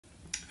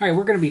Alright,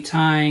 we're going to be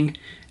tying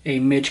a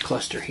midge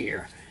cluster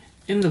here.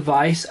 In the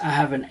vise, I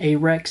have an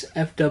Arex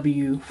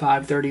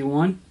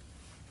FW531,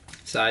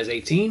 size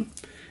 18.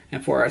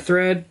 And for our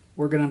thread,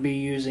 we're going to be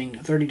using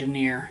 30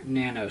 denier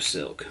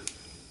nanosilk.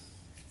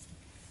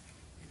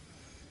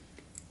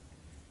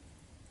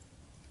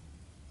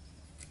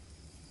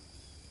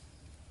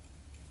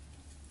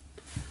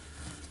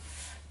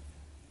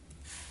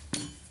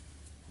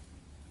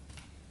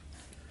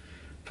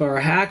 For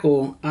our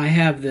hackle, I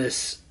have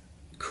this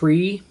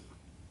cree,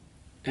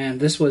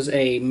 and this was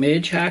a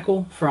midge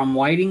hackle from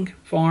Whiting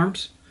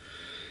Farms.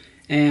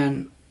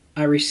 And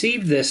I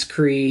received this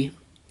cree,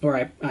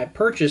 or I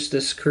purchased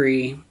this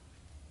cree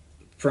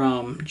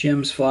from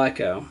Jim's Fly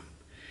Co.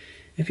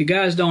 If you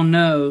guys don't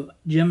know,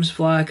 Jim's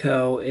Fly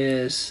Co.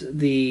 is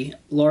the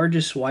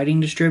largest whiting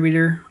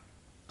distributor.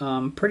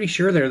 I'm pretty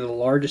sure they're the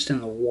largest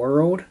in the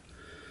world.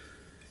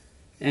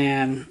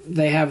 And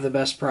they have the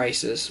best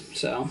prices,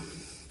 so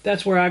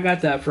that's where I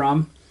got that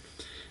from.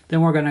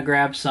 Then we're going to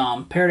grab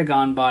some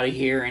perdigon body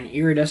here in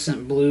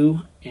iridescent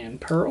blue and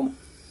pearl.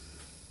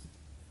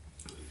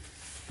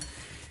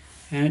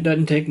 And it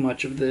doesn't take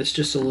much of this,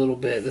 just a little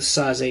bit. This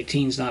size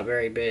 18 is not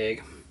very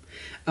big.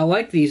 I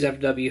like these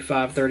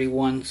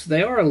FW531s.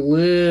 They are a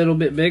little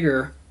bit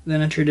bigger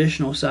than a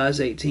traditional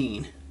size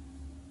 18.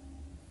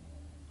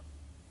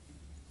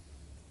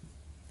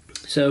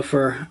 So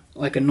for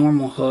like a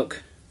normal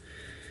hook,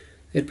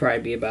 it'd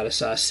probably be about a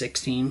size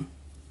 16.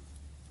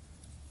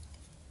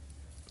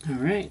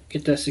 Alright,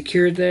 get that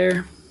secured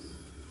there.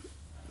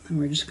 And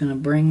we're just going to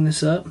bring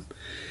this up.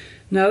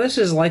 Now this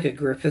is like a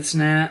Griffith's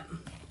gnat.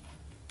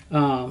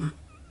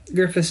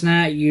 Griffith's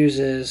gnat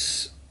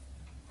uses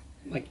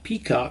like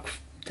peacock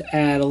to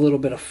add a little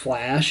bit of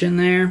flash in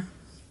there.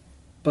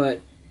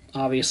 But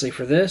obviously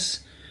for this,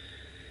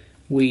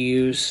 we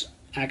use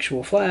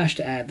actual flash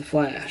to add the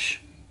flash.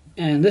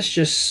 And this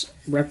just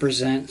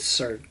represents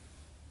or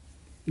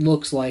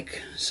looks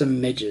like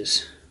some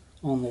midges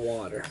on the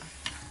water.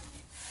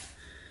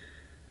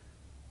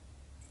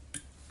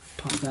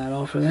 Pop that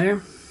off of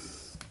there.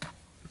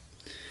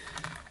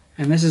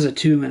 And this is a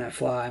 2-minute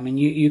fly. I mean,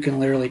 you can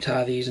literally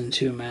tie these in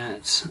 2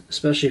 minutes,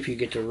 especially if you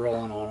get to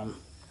rolling on them.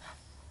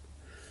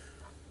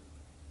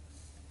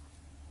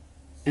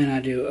 And I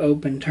do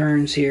open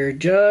turns here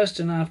just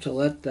enough to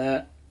let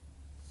that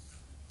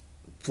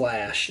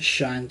flash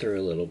shine through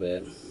a little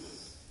bit.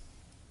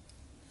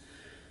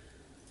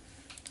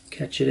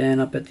 Catch it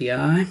in up at the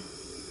eye.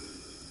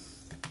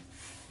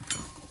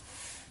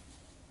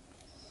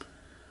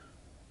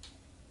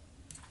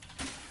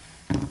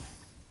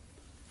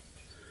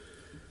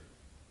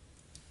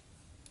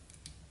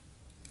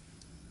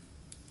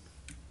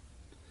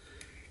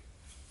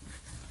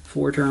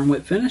 Four-turn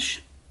whip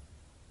finish.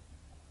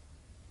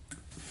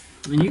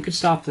 And you could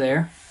stop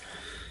there,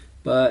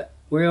 but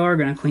we are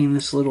going to clean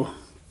this little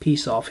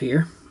piece off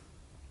here.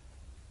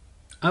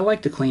 I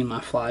like to clean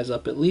my flies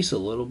up at least a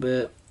little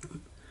bit,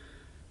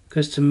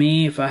 because to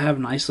me, if I have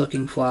nice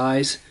looking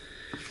flies,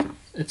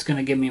 it's going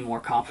to give me more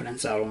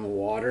confidence out on the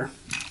water.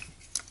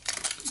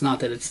 It's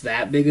not that it's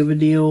that big of a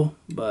deal,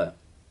 but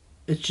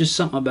it's just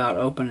something about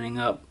opening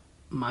up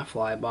my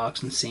fly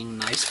box and seeing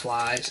nice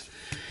flies.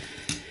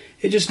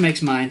 It just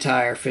makes my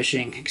entire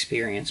fishing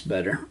experience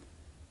better.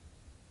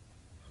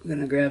 I'm going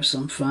to grab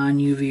some fine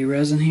UV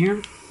resin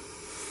here.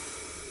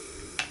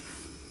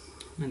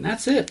 And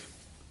that's it.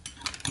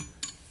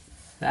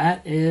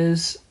 That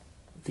is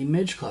the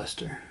midge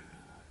cluster.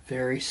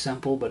 Very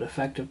simple but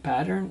effective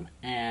pattern,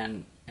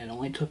 and it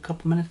only took a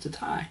couple minutes to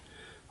tie.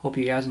 Hope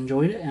you guys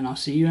enjoyed it, and I'll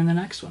see you in the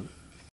next one.